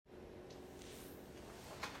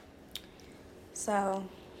So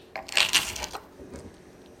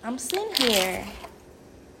I'm sitting here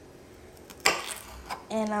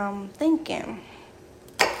and I'm thinking,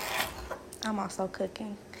 I'm also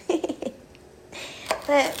cooking.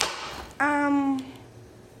 But I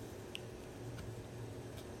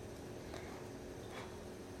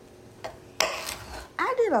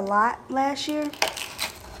did a lot last year,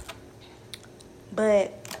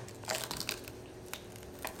 but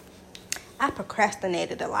I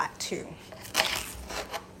procrastinated a lot too.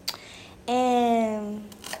 And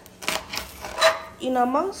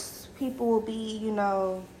most people will be,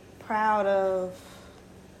 proud of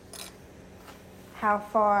how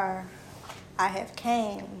far I have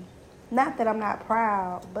came. Not that I'm not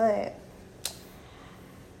proud, but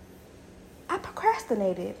I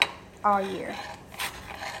procrastinated all year.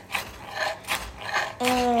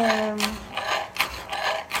 And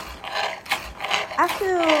I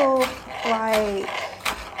feel like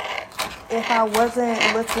if I wasn't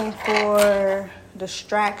looking for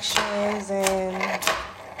distractions and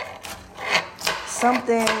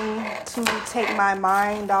something to take my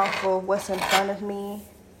mind off of what's in front of me,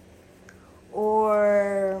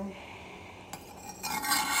 or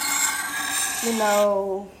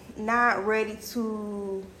not ready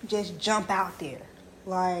to just jump out there,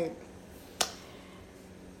 like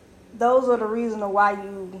those are the reasons why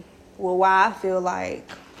I feel like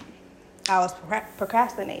I was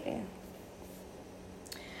procrastinating.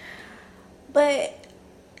 But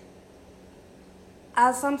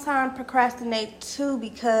I sometimes procrastinate too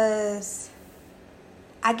because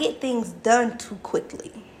I get things done too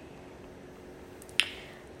quickly.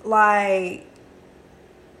 Like,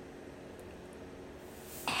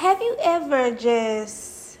 have you ever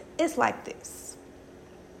it's like this.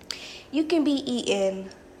 You can be eating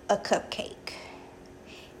a cupcake,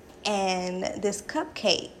 and this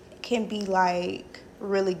cupcake can be like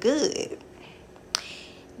really good.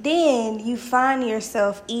 Then you find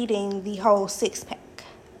yourself eating the whole 6-pack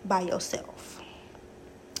by yourself.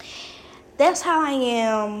 That's how I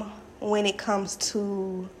am when it comes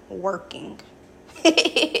to working.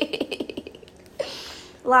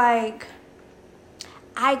 Like,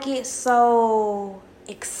 I get so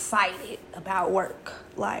excited about work,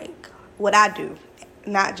 like what I do,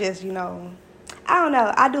 not just, I don't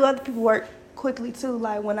know. I do other people work quickly too,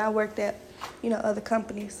 like when I worked at, other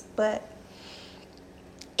companies, but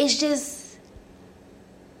it's just,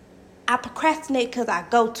 I procrastinate because I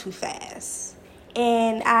go too fast.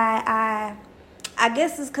 And I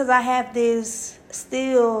guess it's because I have this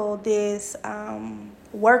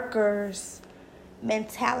worker's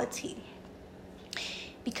mentality.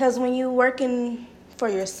 Because when you're working for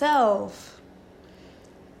yourself,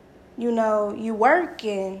 you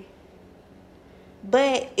working,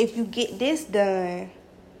 but if you get this done,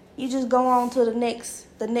 you just go on to the next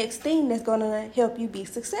thing that's going to help you be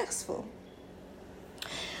successful.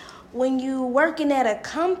 When you working at a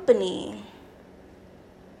company,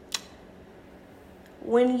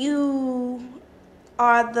 when you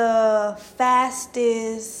are the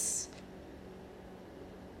fastest,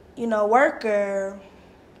 worker,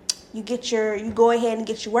 you go ahead and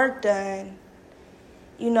get your work done.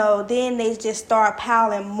 Then they just start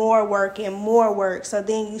piling more work and more work. So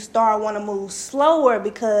then you start want to move slower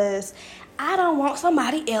because I don't want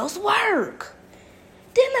somebody else work.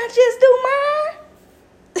 Didn't I just do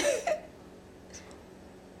mine?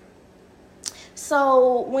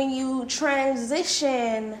 So when you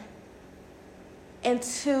transition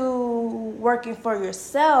into working for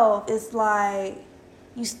yourself, it's like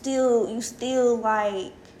you still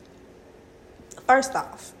like, first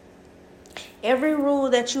off, every rule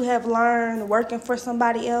that you have learned working for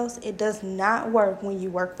somebody else, it does not work when you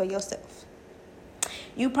work for yourself.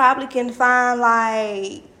 You probably can find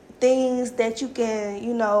like things that you can,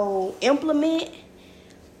 implement,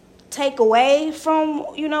 take away from,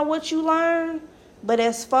 what you learn. But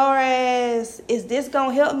as far as, is this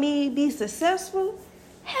going to help me be successful?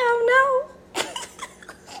 Hell no.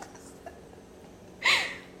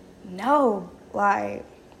 No, like,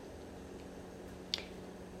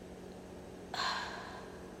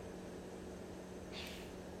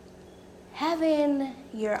 having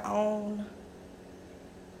your own,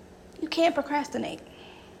 you can't procrastinate.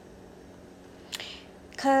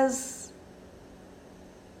 Because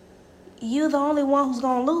you're the only one who's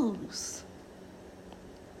going to lose.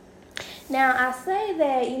 Now, I say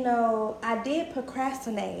that, I did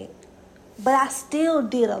procrastinate, but I still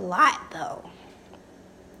did a lot, though.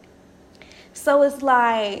 So it's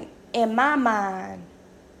like, in my mind,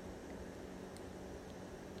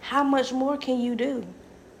 how much more can you do?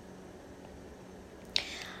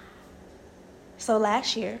 So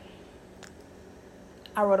last year,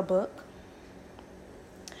 I wrote a book.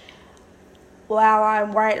 while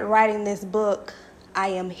I'm writing this book, I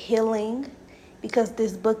am healing, because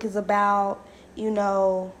this book is about,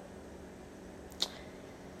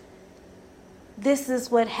 this is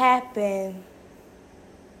what happened,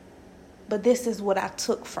 but this is what I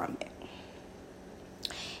took from it.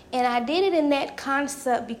 And I did it in that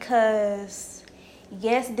concept because,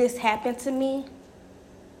 yes, this happened to me,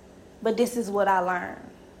 but this is what I learned.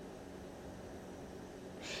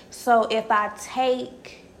 So if I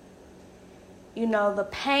take, the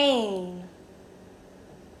pain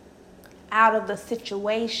out of the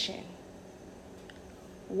situation,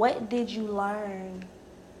 what did you learn?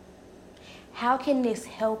 How can this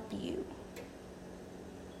help you?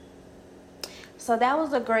 So that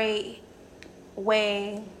was a great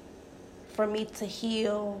way for me to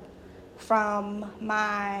heal from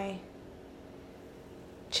my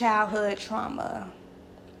childhood trauma,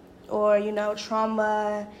 or,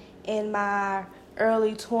 trauma in my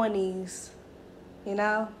early 20s,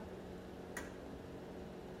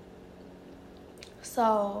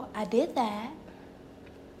 So I did that.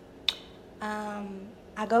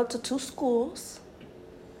 I go to 2 schools.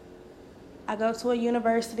 I go to a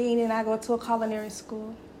university, and then I go to a culinary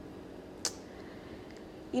school.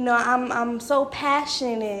 I'm so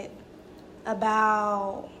passionate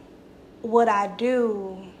about what I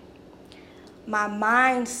do. My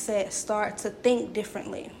mindset starts to think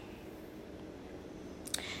differently.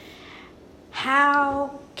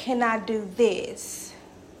 How can I do this?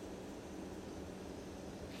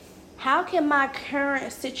 How can my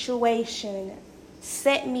current situation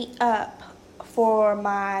set me up for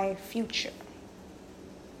my future?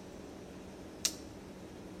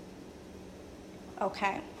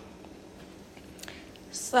 Okay.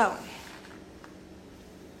 So,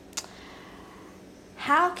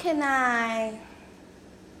 how can I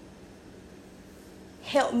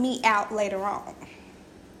help me out later on?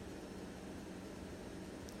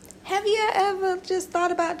 Have you ever just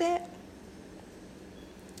thought about that?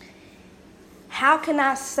 How can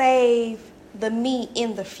I save the me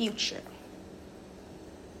in the future?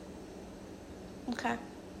 Okay.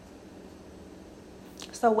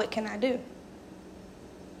 So what can I do?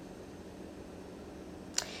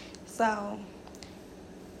 So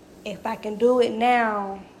if I can do it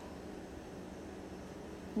now,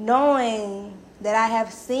 knowing that I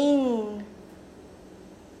have seen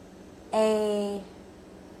a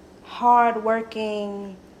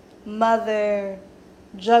hardworking mother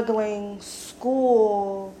juggling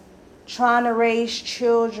school, trying to raise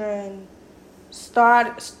children,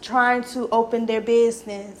 trying to open their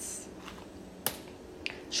business,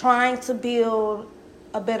 trying to build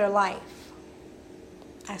a better life.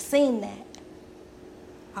 I seen that.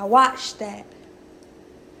 I watched that.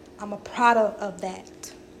 I'm a product of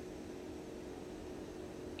that.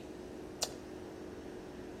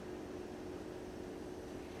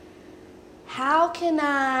 How can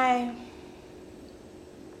I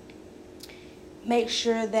make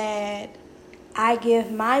sure that I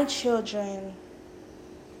give my children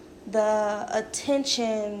the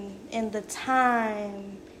attention and the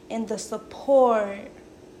time and the support?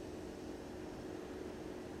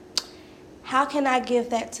 How can I give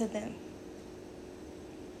that to them?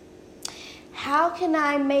 How can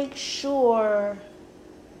I make sure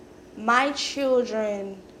my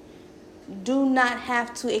children do not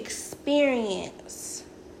have to experience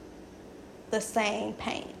the same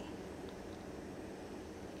pain?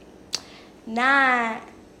 Now,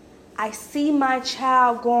 I see my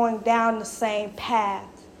child going down the same path.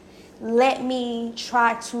 Let me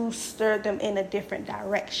try to stir them in a different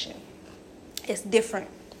direction. It's different.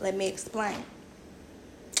 Let me explain.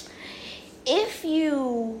 If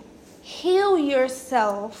you heal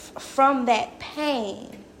yourself from that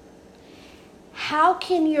pain, how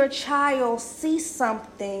can your child see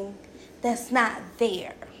something that's not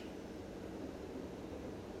there?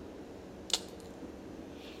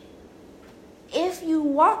 If you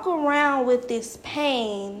walk around with this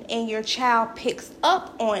pain and your child picks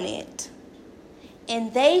up on it,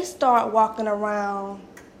 and they start walking around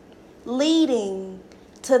leading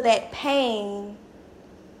to that pain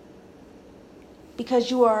because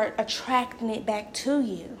you are attracting it back to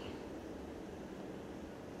you.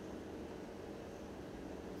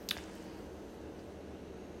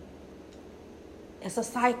 It's a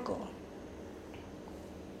cycle.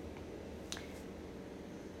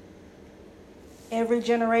 Every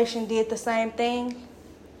generation did the same thing.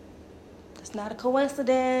 It's not a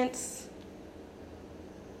coincidence.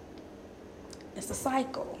 It's a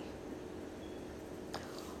cycle.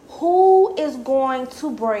 Who is going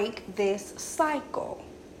to break this cycle?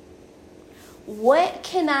 What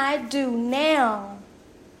can I do now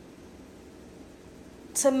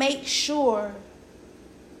to make sure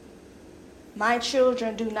my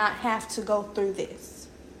children do not have to go through this.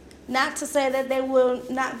 Not to say that they will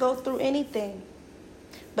not go through anything,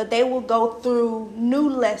 but they will go through new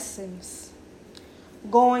lessons,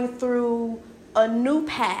 going through a new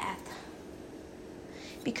path.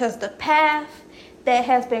 Because the path that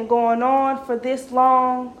has been going on for this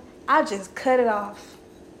long, I just cut it off.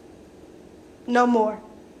 No more.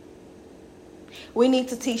 We need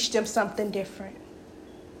to teach them something different.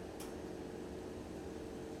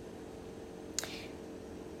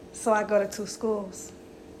 So I go to 2 schools.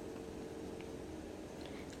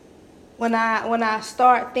 When I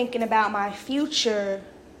start thinking about my future,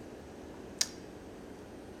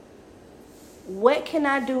 what can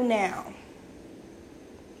I do now?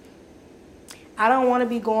 I don't want to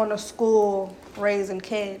be going to school raising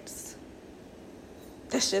kids.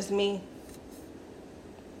 That's just me.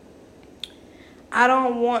 I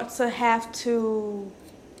don't want to have to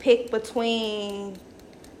pick between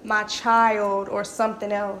my child or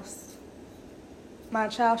something else. My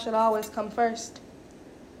child should always come first.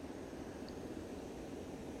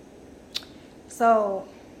 So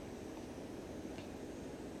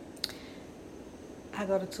I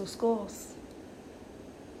go to 2 schools.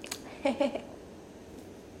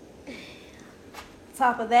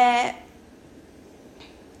 Top of that,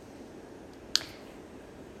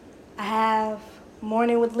 I have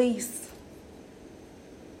Morning with Lise.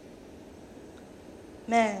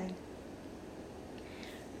 Man,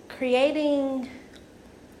 creating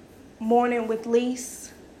Morning with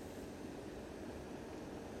Lise,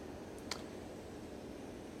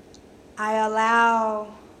 I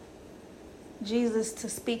allow Jesus to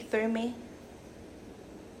speak through me.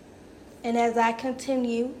 And as I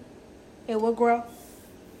continue, it will grow.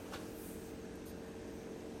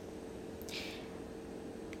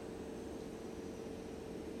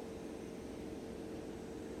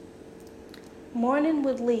 Morning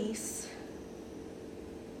with Lise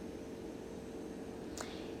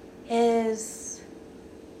is,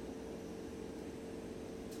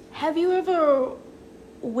 have you ever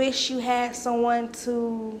wished you had someone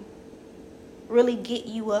to really get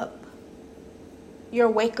you up? Your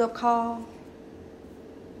wake-up call?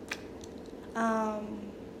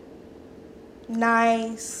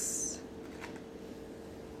 Nice.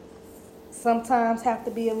 Sometimes have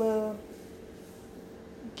to be a little,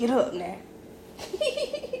 get up now.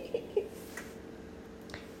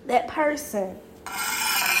 That person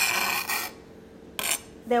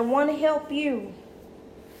that want to help you.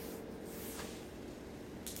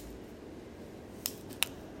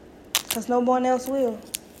 Because no one else will.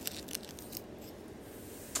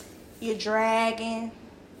 You're dragging.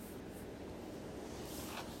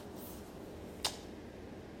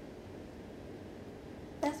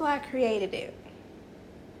 That's why I created it.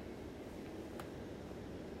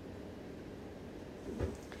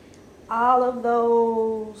 All of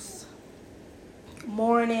those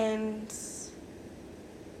mornings,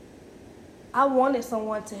 I wanted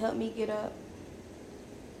someone to help me get up.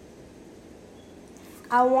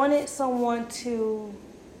 I wanted someone to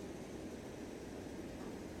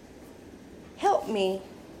help me.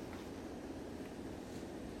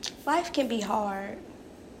 Life can be hard.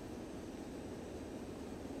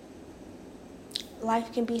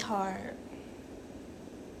 Life can be hard.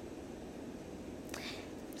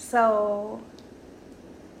 So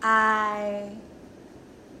I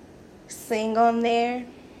sing on there.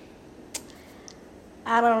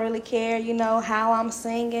 I don't really care, how I'm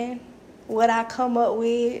singing, what I come up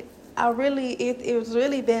with. It's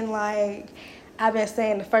really been like, I've been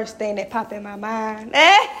saying the first thing that popped in my mind.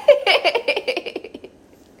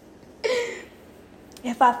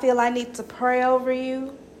 If I feel I need to pray over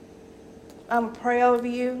you, I'm going to pray over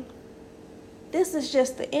you. This is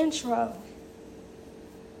just the intro.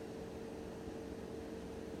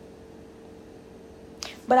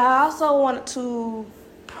 But I also want to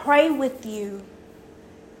pray with you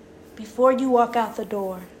before you walk out the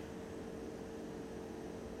door.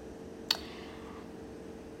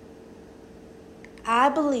 I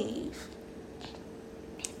believe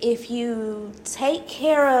if you take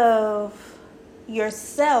care of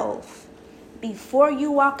yourself before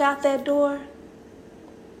you walk out that door,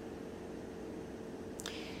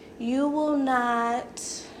 you will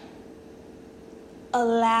not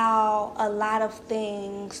allow a lot of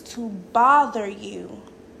things to bother you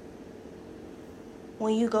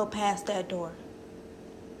when you go past that door.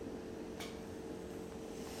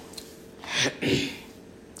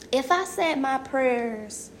 If I said my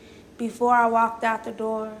prayers before I walked out the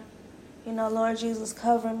door, Lord Jesus,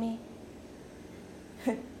 cover me.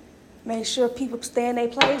 Make sure people stay in their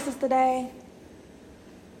places today.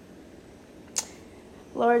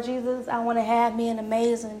 Lord Jesus, I want to have me an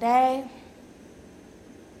amazing day.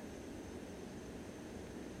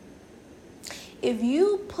 If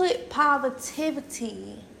you put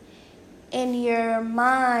positivity in your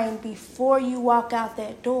mind before you walk out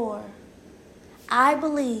that door, I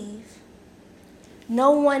believe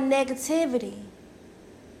no one negativity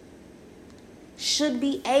should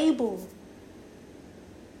be able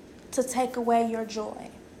to take away your joy.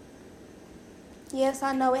 Yes,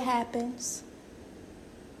 I know it happens.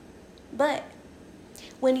 But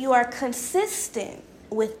when you are consistent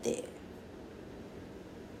with it,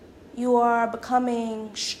 you are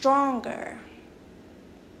becoming stronger.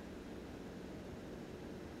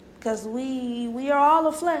 Because we are all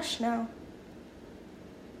a flesh now.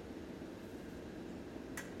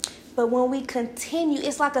 But when we continue,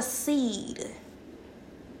 it's like a seed.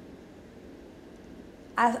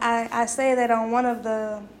 I say that on one of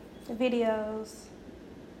the videos.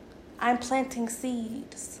 I'm planting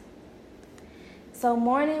seeds. So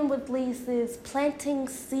Morning with Lisa is planting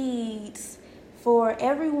seeds for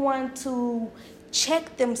everyone to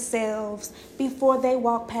check themselves before they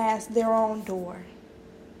walk past their own door.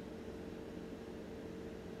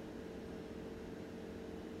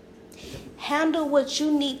 Handle what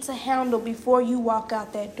you need to handle before you walk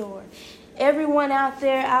out that door. Everyone out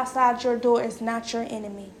there outside your door is not your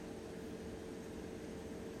enemy.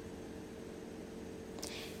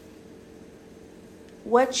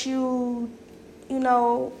 What you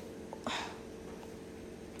know,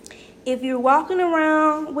 if you're walking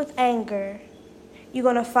around with anger, you're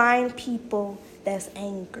going to find people that's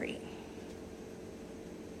angry.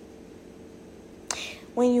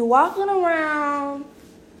 When you're walking around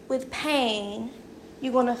with pain,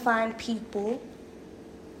 you're going to find people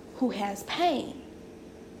who has pain.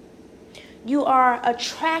 You are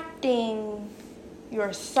attracting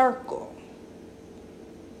your circle.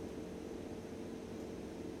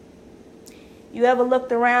 You ever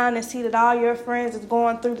looked around and see that all your friends is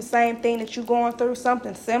going through the same thing that you're going through,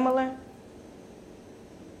 something similar?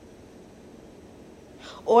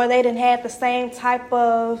 Or they didn't have the same type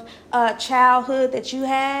of childhood that you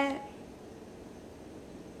had?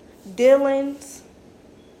 Dealings?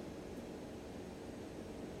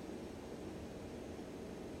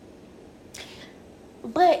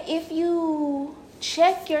 But if you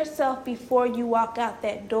check yourself before you walk out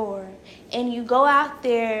that door and you go out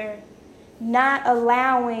there not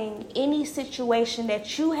allowing any situation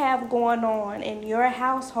that you have going on in your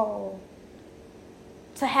household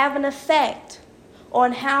to have an effect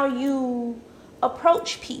on how you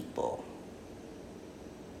approach people.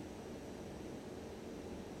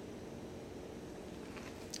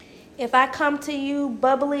 If I come to you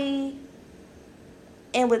bubbly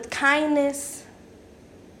and with kindness,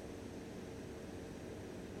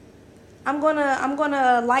 I'm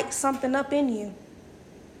gonna light something up in you.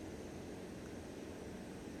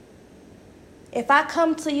 If I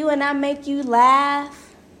come to you and I make you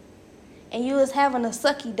laugh and you was having a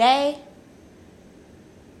sucky day,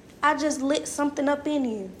 I just lit something up in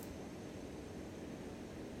you.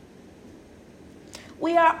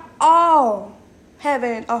 We are all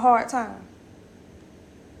having a hard time.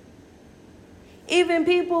 Even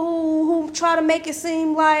people who try to make it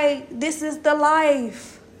seem like this is the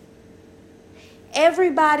life.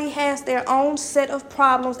 Everybody has their own set of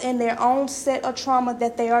problems and their own set of trauma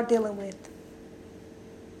that they are dealing with.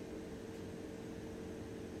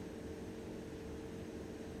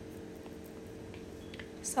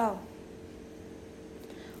 So,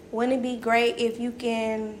 wouldn't it be great if you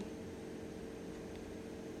can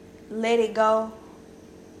let it go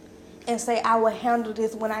and say, I will handle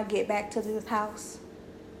this when I get back to this house?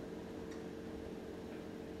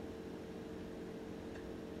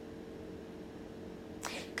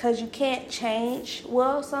 Because you can't change.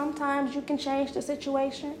 Well, sometimes you can change the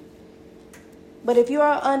situation. But if you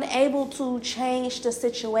are unable to change the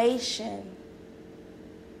situation,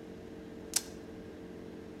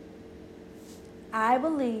 I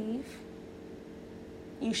believe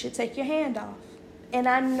you should take your hand off. And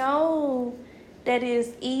I know that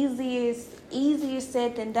is easier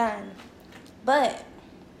said than done. But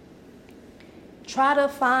try to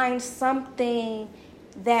find something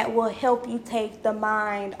that will help you take the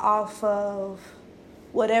mind off of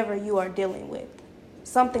whatever you are dealing with.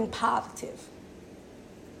 Something positive.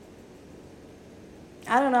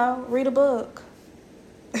 I don't know, read a book.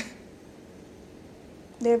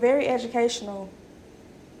 They're very educational.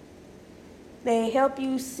 They help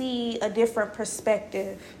you see a different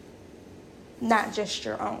perspective, not just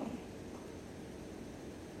your own.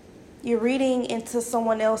 You're reading into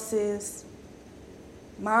someone else's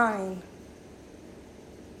mind.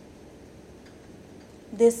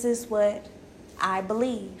 This is what I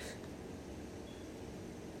believe.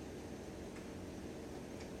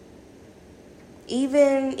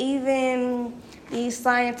 Even these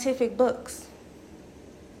scientific books.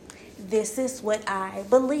 This is what I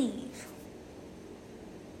believe.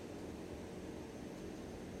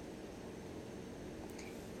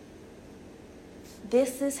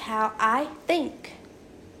 This is how I think.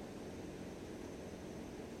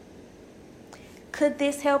 Could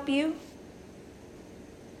this help you?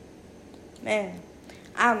 Man,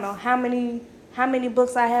 I don't know how many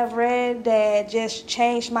books I have read that just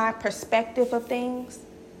changed my perspective of things.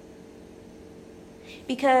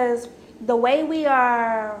 Because the way we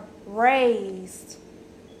are raised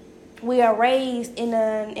in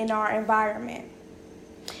our environment.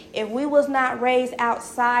 If we was not raised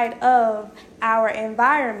outside of our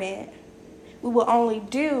environment, we will only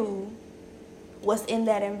do what's in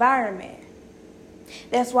that environment.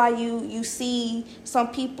 That's why you see some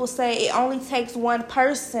people say it only takes one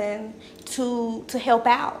person to help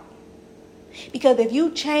out. Because if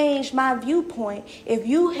you change my viewpoint, if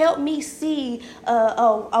you help me see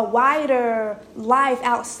a wider life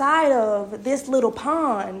outside of this little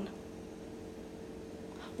pond,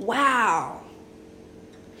 wow,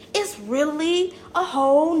 it's really a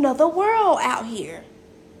whole nother world out here.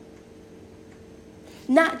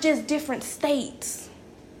 Not just different states,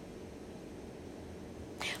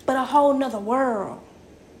 but a whole nother world.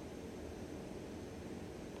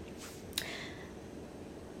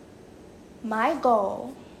 My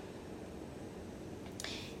goal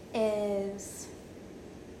is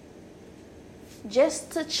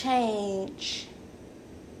just to change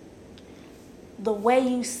the way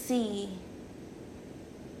you see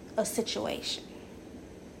a situation.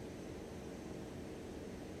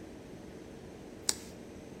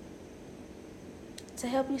 To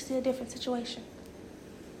help you see a different situation.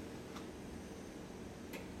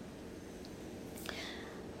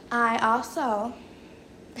 I also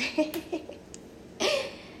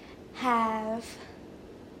have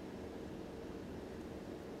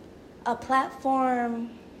a platform,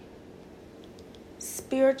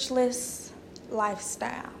 spiritualist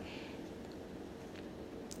lifestyle.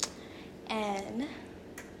 And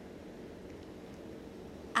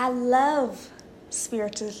I love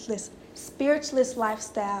spiritualist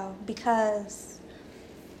lifestyle because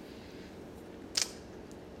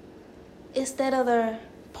it's that other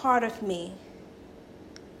part of me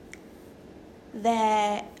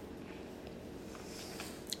that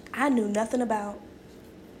I knew nothing about.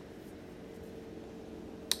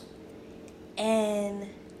 And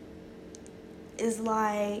it's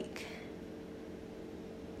like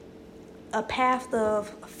a path of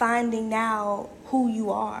finding out who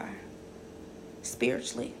you are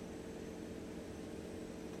spiritually.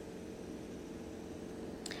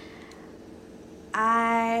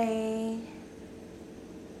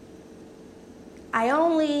 I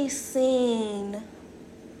only seen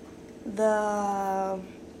the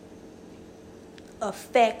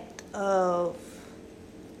effect of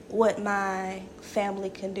what my family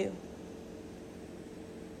can do.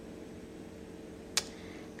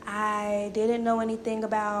 I didn't know anything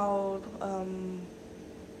about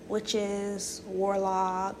witches,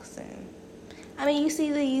 warlocks, and I mean, you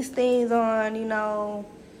see these things on,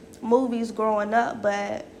 movies growing up,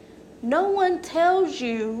 but no one tells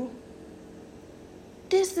you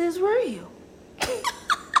this is real.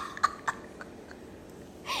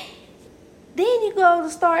 Then you go to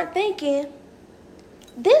start thinking,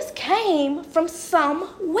 this came from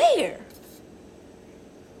somewhere.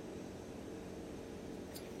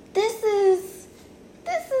 This is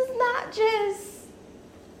not just,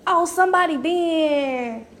 somebody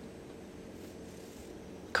being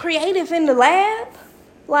creative in the lab.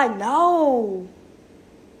 Like, no.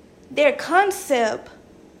 Their concept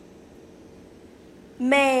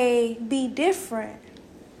may be different,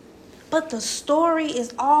 but the story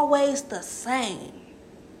is always the same.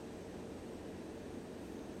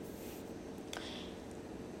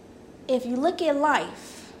 If you look at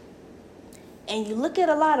life and you look at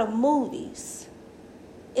a lot of movies,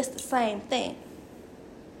 it's the same thing.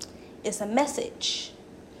 It's a message.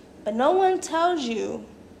 But no one tells you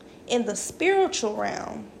in the spiritual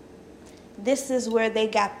realm, this is where they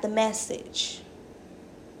got the message.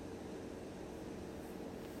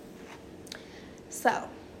 So,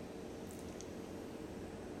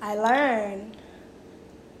 I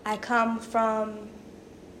come from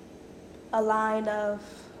a line of,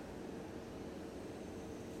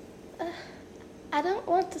 I don't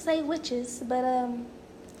want to say witches, but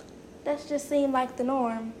that just seemed like the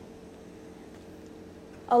norm.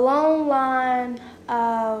 A long line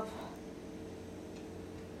of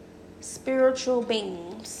spiritual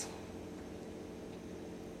beings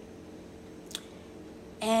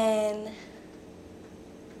And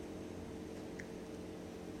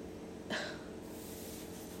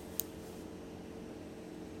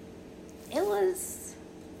it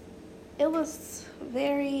was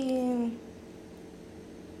very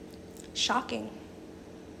shocking.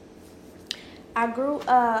 I grew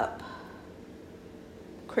up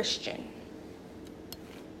Christian.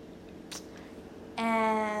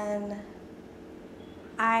 And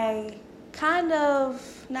I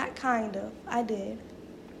did.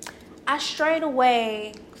 I strayed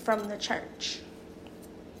away from the church,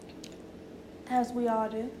 as we all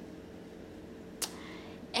do.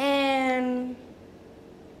 And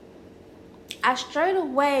I strayed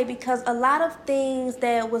away because a lot of things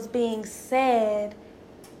that was being said,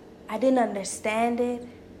 I didn't understand it.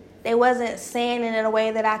 They wasn't saying it in a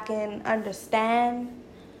way that I can understand.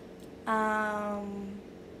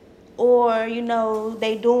 Or,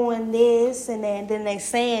 they doing this and then they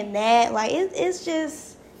saying that. Like, it's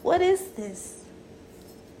just, what is this?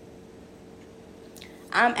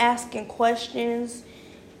 I'm asking questions.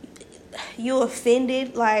 You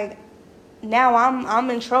offended. Like, now I'm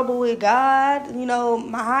in trouble with God,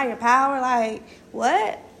 my higher power. Like,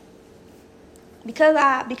 what? Because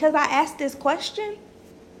I asked this question.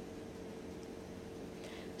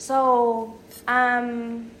 So, I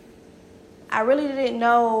really didn't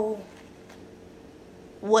know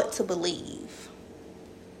what to believe.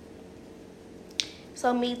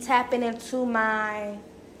 So me tapping into my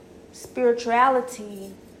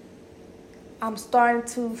spirituality, I'm starting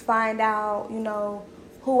to find out,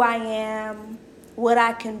 who I am, what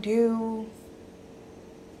I can do.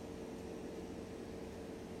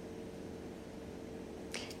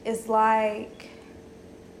 It's like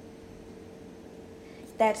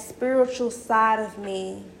that spiritual side of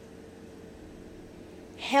me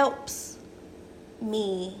helps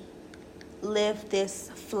me live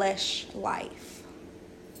this flesh life.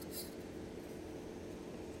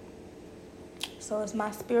 So it's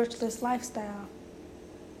my spiritualist lifestyle.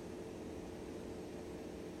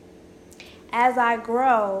 As I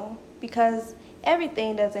grow, because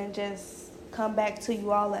everything doesn't just come back to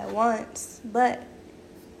you all at once, but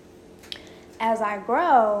as I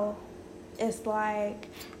grow, it's like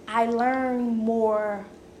I learn more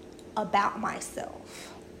about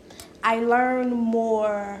myself. I learn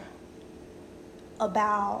more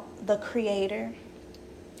about the Creator.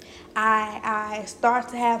 I start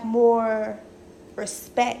to have more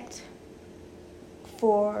respect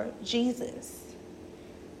for Jesus.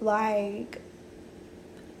 Like,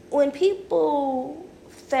 when people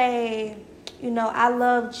say, I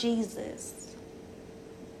love Jesus,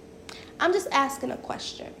 I'm just asking a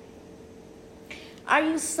question. Are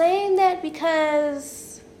you saying that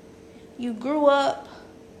because you grew up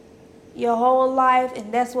your whole life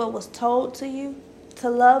and that's what was told to you, to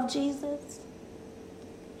love Jesus?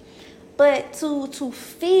 But to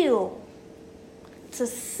feel, to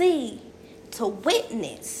see, to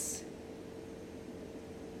witness,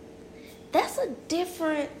 that's a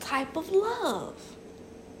different type of love.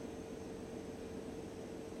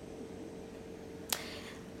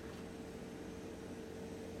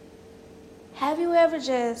 Have you ever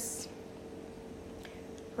just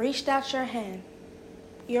reached out your hand,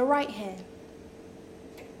 your right hand,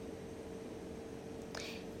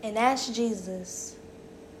 and asked Jesus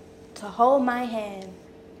to hold my hand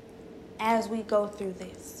as we go through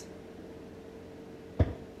this?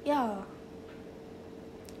 Y'all,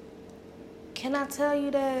 can I tell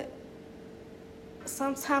you that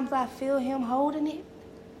sometimes I feel him holding it?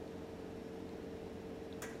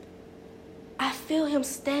 I feel him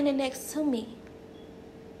standing next to me,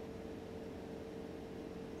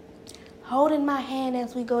 holding my hand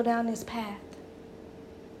as we go down this path.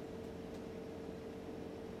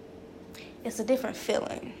 It's a different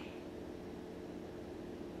feeling.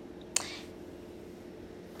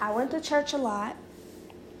 I went to church a lot.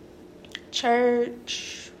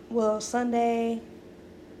 Sunday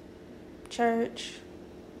church,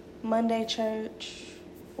 Monday church,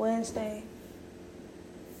 Wednesday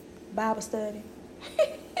Bible study.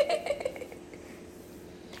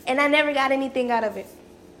 And I never got anything out of it.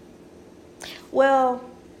 Well,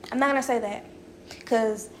 I'm not going to say that,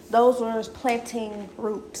 because those were planting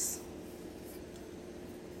roots.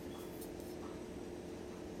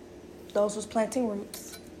 Those was planting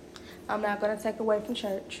roots. I'm not going to take away from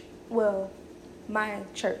church. Well, my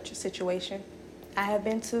church situation. I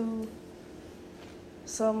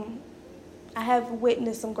have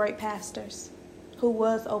witnessed some great pastors who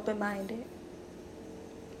was open-minded.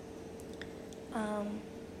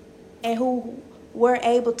 And who were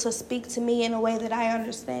able to speak to me in a way that I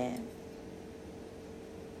understand.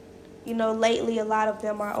 Lately a lot of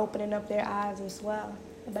them are opening up their eyes as well.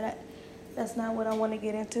 But that's not what I want to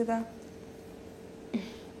get into, though.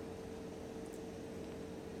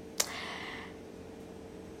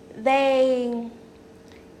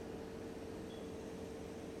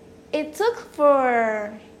 It took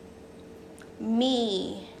for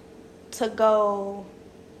me to go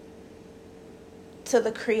to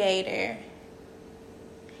the Creator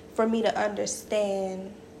for me to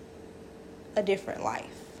understand a different life.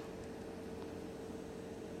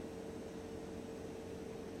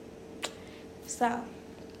 So,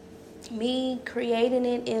 me creating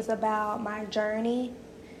it is about my journey,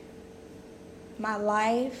 my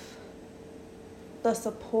life, the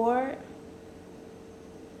support,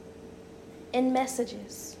 and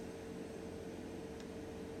messages.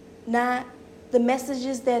 Not the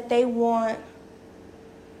messages that they want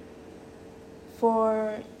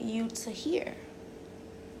for you to hear.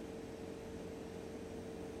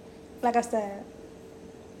 Like I said,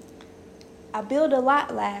 I built a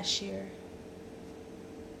lot last year,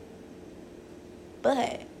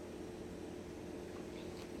 but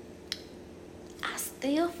I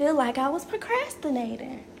still feel like I was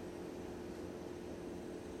procrastinating.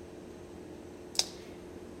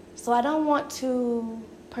 So I don't want to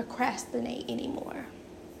procrastinate anymore.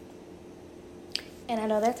 And I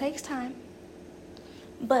know that takes time.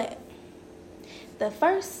 But the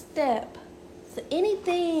first step to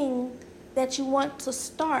anything that you want to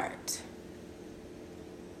start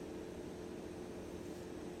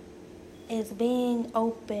is being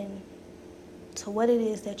open to what it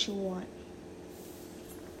is that you want.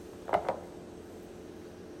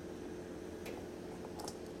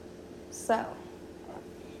 So,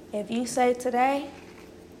 if you say today,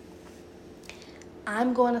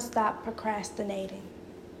 I'm going to stop procrastinating,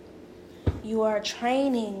 you are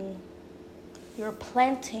training, you're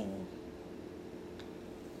planting.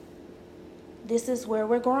 This is where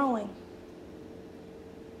we're growing.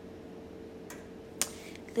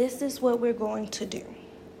 This is what we're going to do.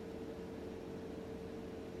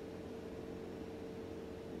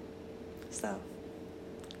 So,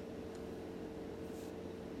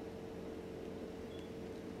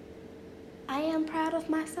 I am proud of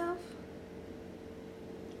myself,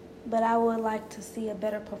 but I would like to see a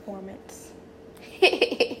better performance.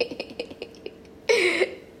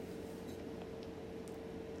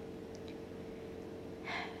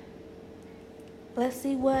 Let's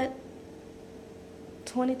see what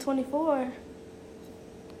 2024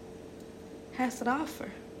 has to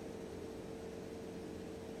offer.